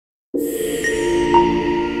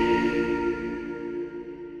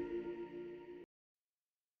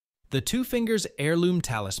The Two Fingers Heirloom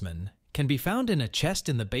talisman can be found in a chest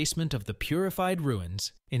in the basement of the Purified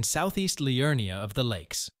Ruins in Southeast Liurnia of the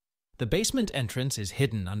Lakes. The basement entrance is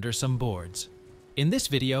hidden under some boards. In this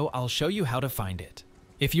video, I'll show you how to find it.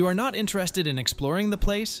 If you are not interested in exploring the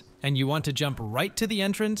place and you want to jump right to the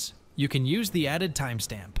entrance, you can use the added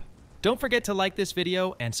timestamp. Don't forget to like this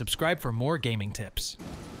video and subscribe for more gaming tips.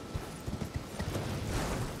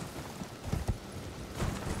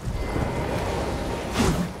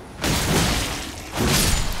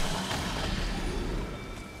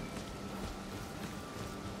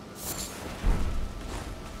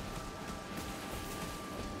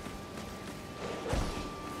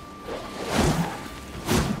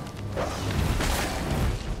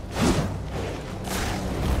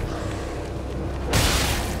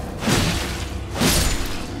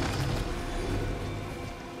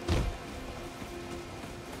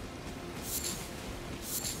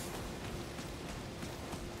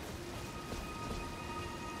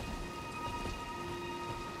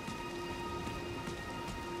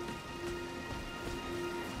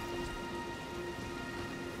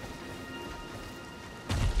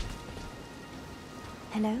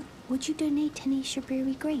 Hello? Would you donate any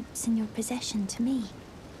Shabriri grapes in your possession to me?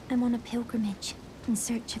 I'm on a pilgrimage, in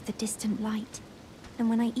search of the distant light. And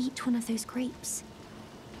when I eat one of those grapes,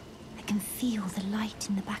 I can feel the light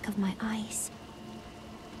in the back of my eyes.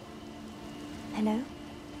 Hello?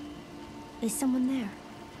 Is someone there?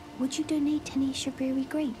 Would you donate any Shabriri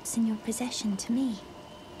grapes in your possession to me?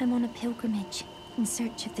 I'm on a pilgrimage, in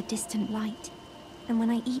search of the distant light. And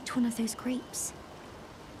when I eat one of those grapes,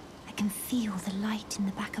 I can feel the light in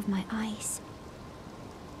the back of my eyes.